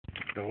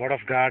The Word of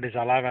God is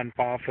alive and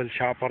powerful,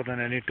 sharper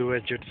than any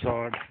two-edged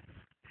sword,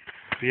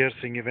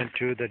 piercing even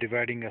to the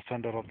dividing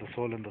asunder of the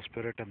soul and the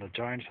spirit and the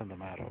joints and the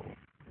marrow.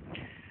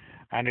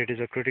 And it is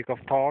a critic of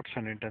thoughts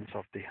and intents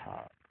of the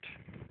heart.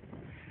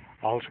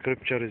 All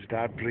scripture is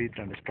God breathed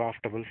and is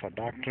profitable for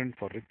doctrine,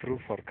 for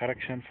reproof, for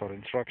correction, for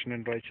instruction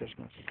in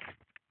righteousness,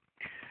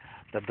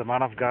 that the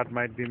man of God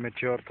might be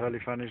mature, thoroughly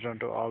furnished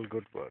unto all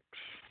good works.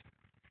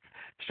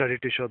 Study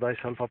to show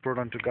thyself approved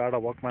unto God, a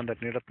workman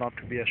that needeth not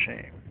to be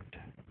ashamed,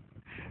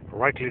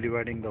 rightly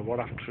dividing the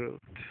word of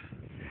truth,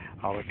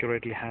 or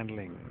accurately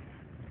handling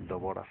the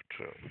word of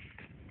truth.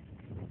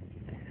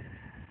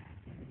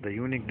 The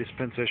unique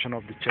dispensation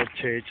of the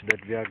church age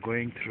that we are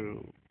going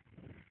through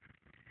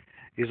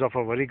is of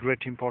a very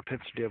great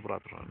importance, dear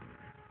brethren.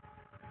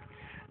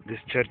 This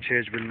church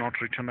age will not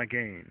return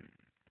again.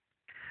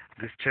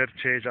 This church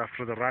age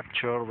after the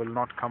rapture will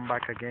not come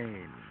back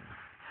again.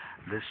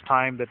 This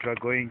time that we are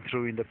going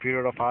through in the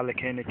period of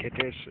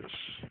alekenoketesis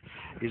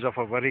is of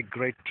a very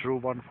great true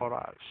one for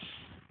us.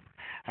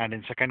 And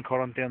in 2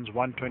 Corinthians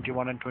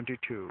 1:21 and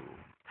 22,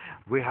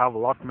 we have a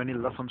lot many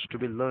lessons to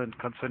be learned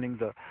concerning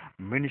the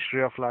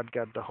ministry of Lord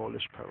God the Holy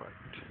Spirit.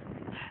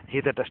 He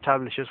that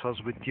establishes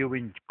us with you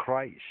in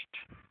Christ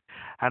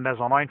and has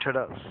anointed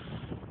us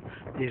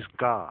is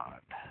God,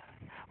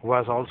 who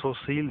has also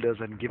sealed us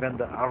and given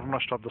the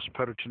earnest of the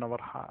Spirit in our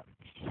hearts.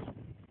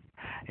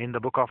 In the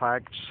book of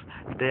Acts,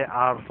 there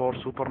are 4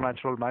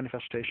 supernatural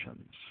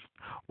manifestations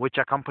which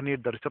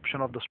accompanied the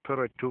reception of the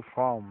Spirit to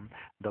form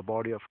the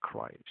body of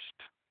Christ.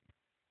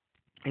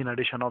 In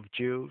addition of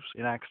Jews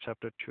in Acts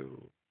chapter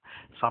 2,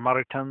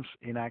 Samaritans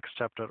in Acts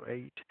chapter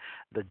 8,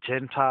 the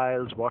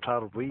Gentiles, what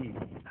are we,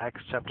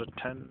 Acts chapter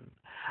 10,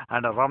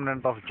 and a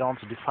remnant of John's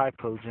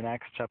disciples in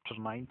Acts chapter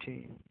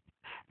 19.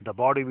 The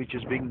body which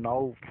is being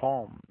now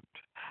formed,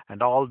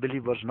 and all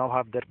believers now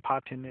have their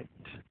part in it.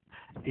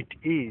 It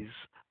is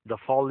the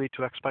folly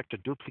to expect a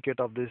duplicate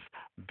of these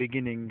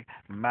beginning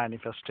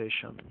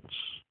manifestations.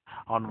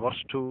 On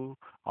verse 2,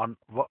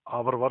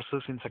 our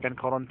verses in 2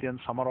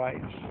 Corinthians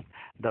summarize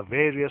the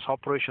various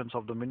operations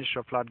of the ministry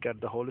of Lord God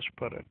the Holy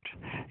Spirit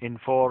in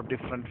 4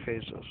 different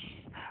phases.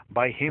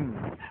 By Him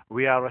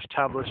we are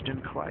established in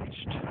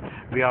Christ.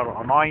 We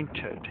are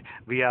anointed,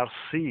 we are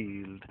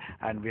sealed,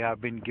 and we have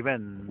been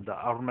given the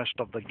earnest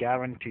of the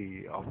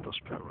guarantee of the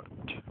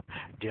Spirit.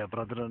 Dear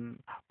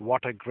brethren,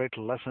 what a great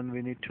lesson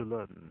we need to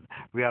learn.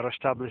 We are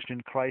established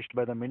in Christ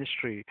by the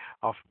ministry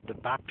of the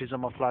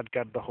baptism of Lord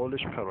God the Holy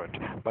Spirit,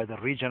 by the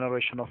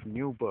regeneration of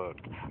new birth,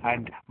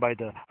 and by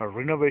the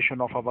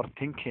renovation of our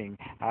thinking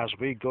as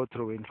we go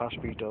through in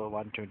 1 Peter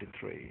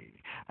 1:23.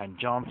 And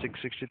John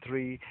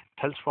 6:63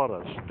 tells for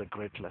us the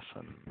great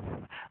lesson.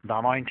 The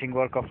anointing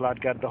work of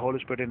Lord God the Holy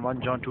Spirit in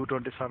 1 John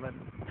 2:27,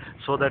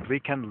 so that we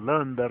can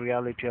learn the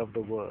reality of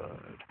the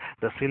word.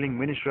 The sealing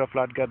ministry of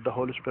Lord God the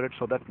Holy Spirit,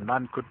 so that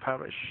none could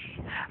perish,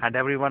 and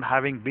everyone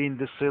having been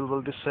this seal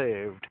will be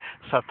saved,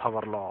 saith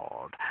our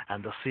Lord.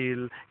 And the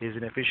seal is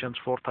in Ephesians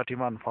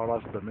 4:31 for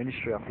us, the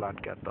ministry of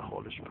Lord God the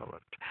Holy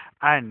Spirit,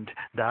 and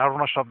the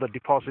earnest of the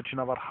deposit in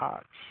our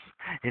hearts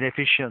in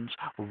Ephesians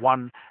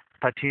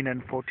 1:13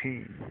 and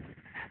 14.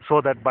 So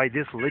that by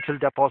this little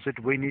deposit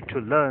we need to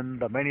learn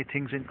the many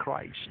things in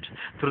Christ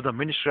through the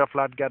ministry of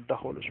Lord God the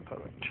Holy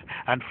Spirit.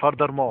 And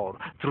furthermore,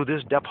 through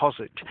this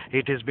deposit,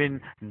 it has been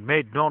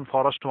made known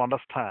for us to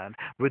understand.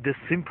 With this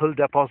simple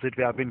deposit,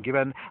 we have been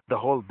given the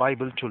whole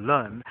Bible to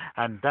learn.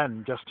 And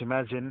then just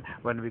imagine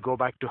when we go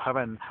back to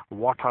heaven,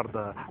 what are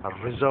the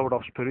reserved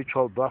of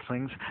spiritual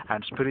blessings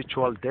and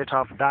spiritual data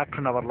of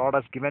doctrine our Lord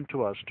has given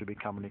to us to be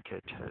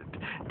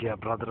communicated. Dear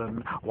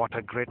brethren, what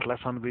a great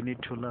lesson we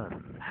need to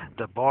learn.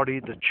 The body,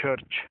 the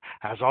church,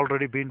 has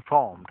already been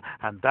formed,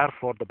 and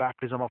therefore the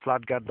baptism of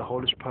Lord God the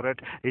Holy Spirit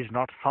is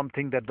not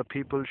something that the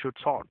people should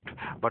sought,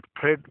 but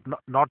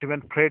not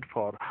even prayed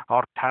for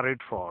or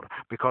tarried for,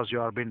 because you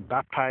are being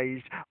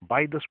baptized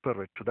by the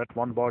Spirit to that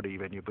one body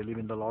when you believe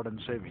in the Lord and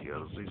Savior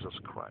Jesus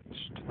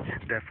Christ.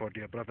 Therefore,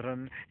 dear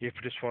brethren, if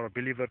it is for a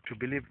believer to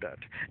believe that,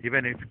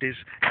 even if it is,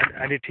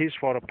 and it is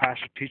for a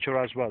pastor teacher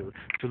as well,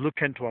 to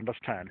look and to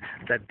understand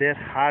that their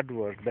hard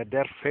work, that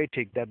their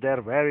fatigue, that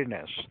their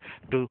weariness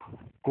to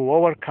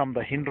overcome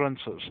the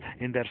hindrances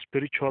in their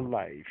spiritual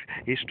life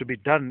is to be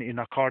done in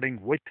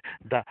according with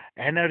the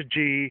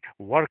energy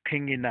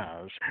working in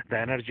us, the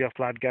energy of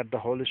Lord God the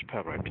Holy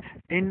Spirit,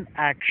 in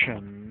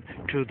action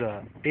to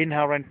the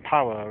inherent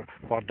power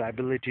for the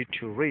ability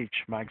to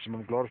reach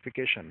maximum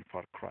glorification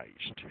for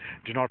Christ.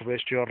 Do not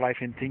waste your life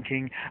in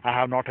thinking, I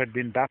have not yet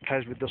been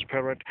baptized with the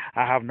Spirit,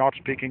 I have not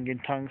speaking in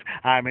tongues,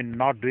 I am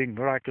not doing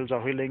miracles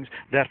or healings,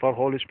 therefore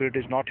Holy Spirit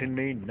is not in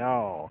me.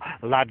 No.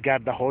 Lord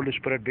God the Holy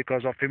Spirit,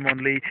 because of Him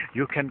only family,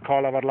 you can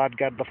call our Lord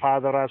God the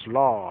Father as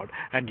Lord,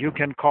 and you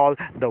can call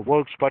the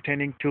works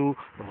pertaining to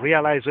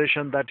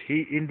realization that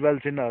He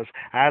indwells in us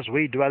as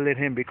we dwell in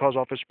Him because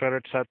of His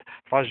Spirit, saith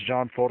 1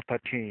 John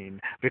 4:13.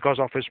 Because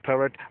of His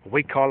Spirit,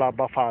 we call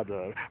Abba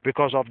Father.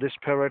 Because of this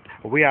Spirit,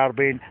 we are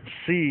being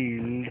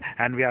sealed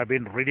and we are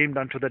being redeemed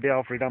unto the day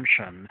of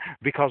redemption.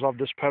 Because of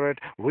the Spirit,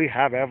 we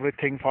have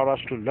everything for us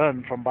to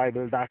learn from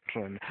Bible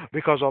doctrine.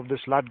 Because of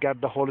this Lord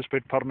God, the Holy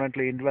Spirit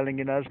permanently indwelling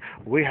in us,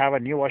 we have a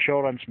new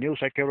assurance, new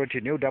security,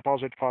 new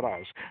deposit for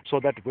us, so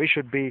that we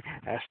should be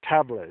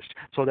established,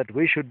 so that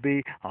we should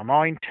be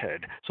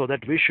anointed, so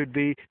that we should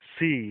be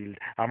sealed.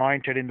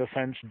 Anointed in the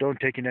sense, don't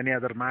take in any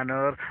other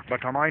manner,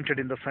 but anointed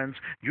in the sense,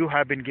 you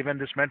have been given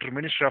this mental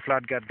ministry of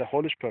Lord God, the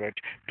Holy Spirit,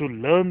 to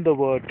learn the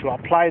Word, to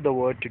apply the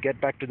Word, to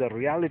get back to the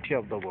reality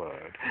of the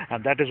Word.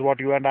 And that is what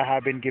you and I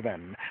have been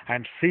given,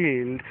 and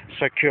sealed,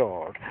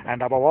 secured,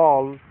 and above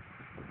all,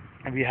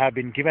 we have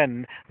been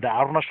given the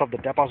earnest of the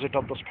deposit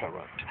of the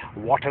Spirit.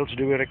 What else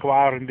do we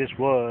require in this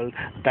world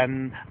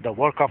than the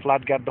work of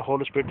Lord God, the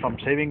Holy Spirit, from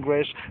saving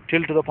grace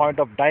till to the point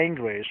of dying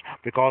grace?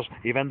 Because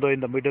even though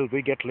in the middle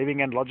we get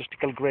living and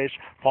logistical grace,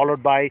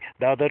 followed by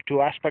the other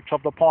two aspects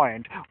of the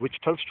point, which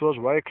tells to us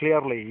very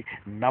clearly,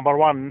 number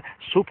one,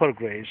 super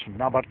grace,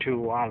 number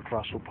two,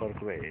 ultra super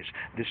grace.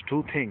 These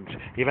two things,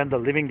 even the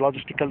living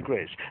logistical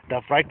grace,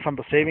 the right from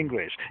the saving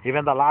grace,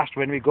 even the last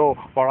when we go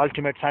for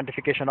ultimate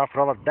sanctification after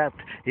our death,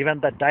 even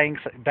the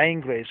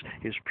dying grace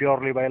is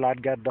purely by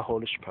Lord God, the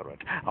Holy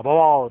Spirit. Above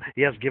all,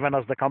 He has given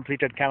us the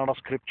completed canon of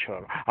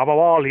Scripture. Above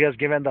all, He has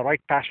given the right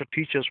pastor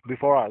teachers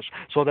before us,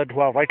 so that who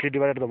have rightly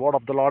divided the word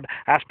of the Lord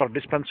as per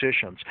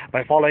dispensations,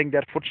 by following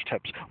their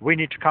footsteps. We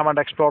need to come and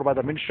explore by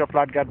the ministry of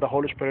Lord God, the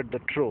Holy Spirit, the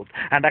truth,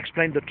 and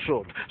explain the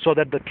truth, so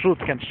that the truth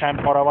can stand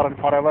forever and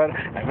forever.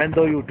 And when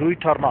though you do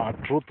it or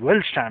not, truth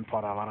will stand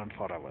forever and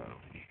forever.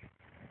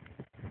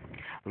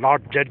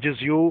 Lord judges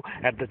you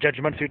at the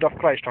judgment seat of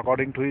Christ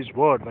according to His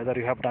word, whether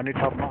you have done it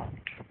or not.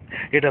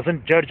 He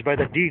doesn't judge by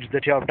the deeds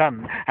that you have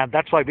done, and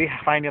that's why we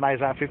find in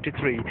Isaiah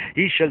 53,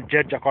 He shall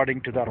judge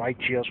according to the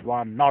righteous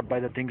one, not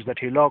by the things that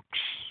he looks.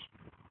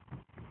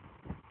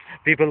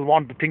 People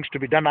want the things to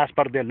be done as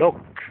per their look.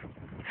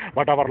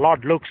 But our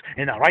Lord looks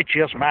in a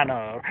righteous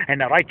manner.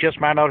 In a righteous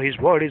manner, His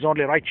word is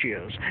only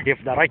righteous. If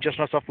the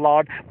righteousness of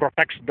Lord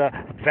protects the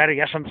very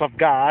essence of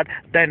God,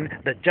 then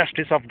the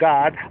justice of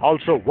God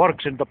also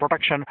works in the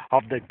protection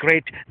of the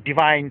great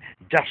divine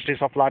justice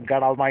of Lord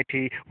God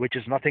Almighty, which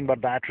is nothing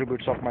but the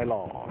attributes of my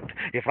Lord.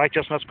 If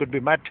righteousness could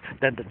be met,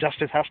 then the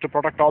justice has to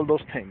protect all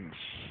those things.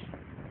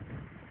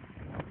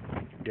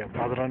 Dear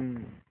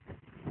brethren,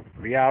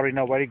 we are in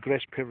a very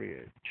grace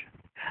period.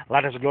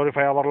 Let us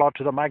glorify our Lord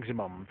to the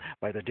maximum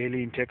by the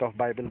daily intake of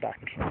Bible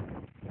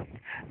doctrine.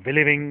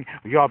 Believing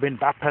you have been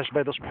baptized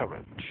by the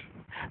Spirit,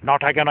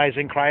 not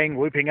agonizing, crying,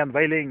 weeping, and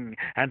wailing,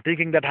 and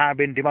thinking that I have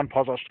been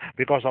demon-possessed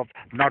because of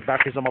not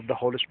baptism of the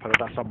Holy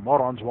Spirit, as some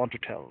morons want to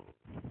tell.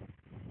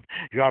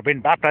 You have been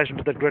baptized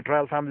into the great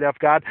royal family of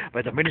God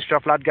by the ministry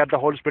of Lord God, the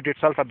Holy Spirit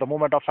itself, at the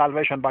moment of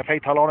salvation, by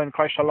faith alone in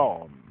Christ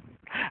alone.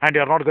 And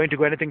you are not going to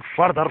go anything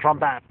further from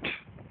that.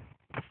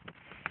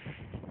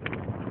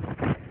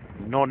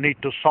 No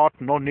need to sort,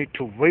 no need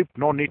to weep,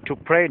 no need to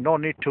pray, no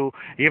need to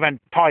even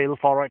toil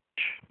for it.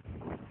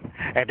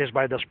 It is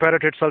by the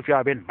Spirit itself you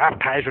have been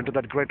baptized into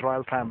that great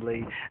royal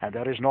family, and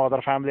there is no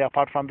other family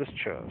apart from this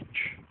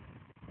church.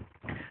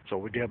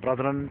 So, dear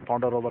brethren,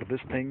 ponder over these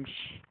things,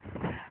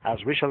 as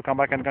we shall come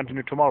back and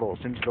continue tomorrow,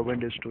 since the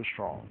wind is too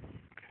strong.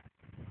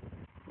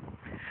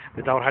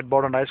 With our head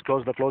bowed and eyes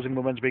closed, the closing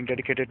moments being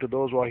dedicated to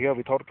those who are here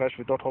without Christ,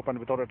 without hope, and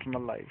without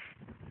eternal life.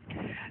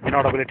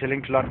 Inaudibly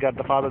telling to Lord God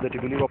the Father that you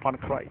believe upon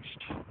Christ.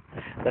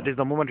 That is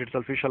the moment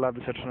itself you shall have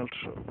this eternal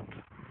truth.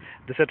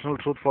 This eternal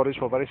truth for is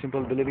for very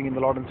simple, believing in the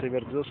Lord and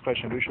Savior Jesus Christ,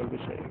 and you shall be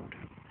saved.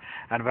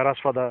 And whereas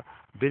for the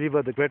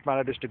believer, the great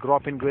matter is to grow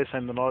up in grace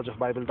and the knowledge of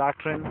Bible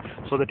doctrine,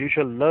 so that you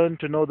shall learn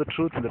to know the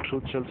truth, and the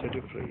truth shall set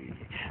you free.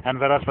 And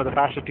whereas for the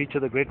pastor teacher,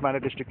 the great matter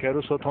is to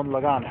kerusothon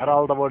lagan,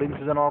 herald the word in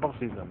season or out of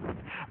season,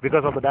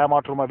 because of the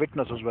diamatrum of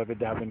witnesses wherewith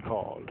they have been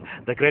called.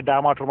 The great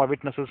diamatrum of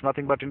witnesses,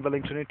 nothing but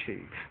indwelling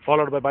Trinity,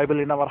 followed by Bible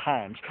in our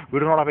hands. We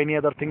do not have any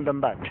other thing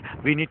than that.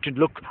 We need to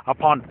look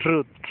upon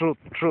truth, truth,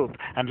 truth,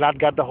 and Lord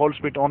God the Holy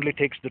Spirit only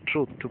takes the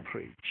truth to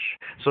preach.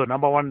 So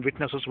number one,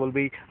 witnesses will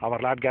be our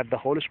Lord God the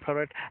Holy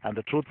Spirit, and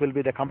the truth will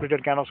be the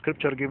completed canon of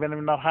Scripture given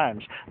in our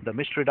hands, the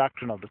mystery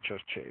doctrine of the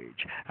church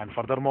age. And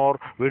furthermore,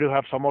 we do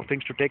have some more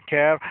things to take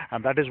care,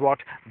 and that is what?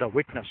 The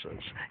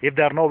witnesses. If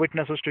there are no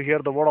witnesses to hear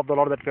the word of the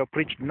Lord that we have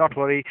preached, do not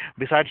worry.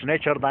 Besides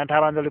nature, the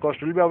entire angelic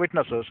host will be our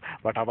witnesses,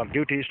 but our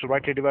duty is to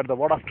rightly divide the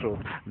word of truth,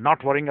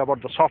 not worrying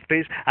about the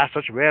softies as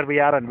such, where we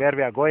are and where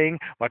we are going,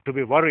 but to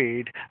be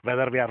worried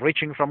whether we are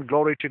reaching from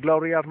glory to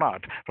glory or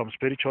not, from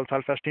spiritual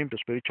self-esteem to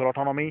spiritual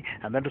autonomy,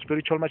 and then to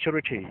spiritual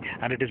maturity.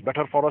 And it is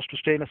better for us to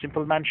stay in a simple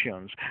simple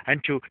mansions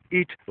and to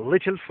eat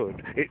little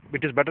food.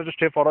 It is better to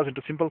stay for us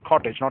into simple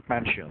cottage, not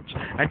mansions,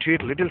 and to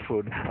eat little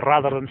food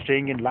rather than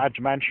staying in large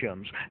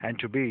mansions and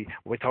to be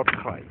without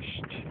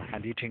Christ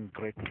and eating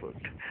great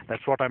food.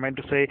 That's what I meant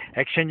to say,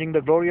 exchanging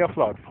the glory of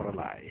Lord for a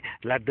lie.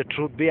 Let the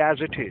truth be as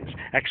it is.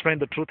 Explain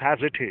the truth as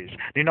it is.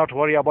 Need not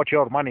worry about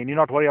your money. Need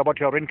not worry about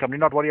your income.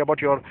 Need not worry about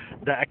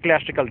the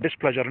ecclesiastical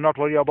displeasure. Need not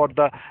worry about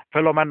the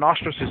fellow man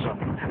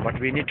ostracism. But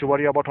we need to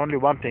worry about only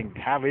one thing.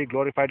 Have we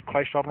glorified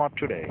Christ or not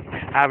today?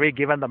 Have we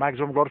given the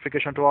maximum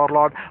glorification to our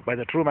Lord by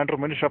the true mentor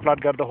ministry of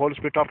Lord God, the Holy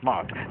Spirit or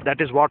not?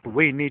 That is what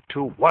we need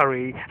to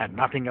worry and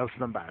nothing else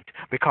than that.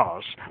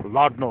 Because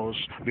Lord knows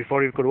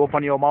before you could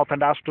open your mouth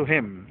and ask to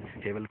Him,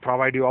 He will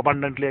provide you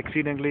abundantly,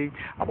 exceedingly,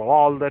 above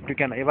all that you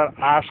can ever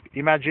ask,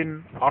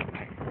 imagine, or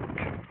think.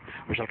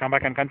 We shall come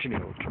back and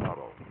continue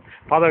tomorrow.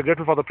 Father,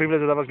 grateful for the privilege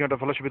that I was given to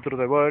fellowship with through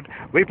the word.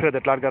 We pray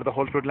that Lord God, the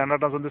Holy Spirit, will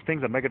enlighten us on these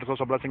things and make it a source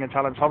of blessing and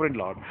challenge, sovereign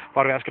Lord.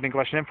 For we ask it in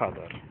Christ's name,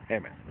 Father.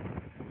 Amen.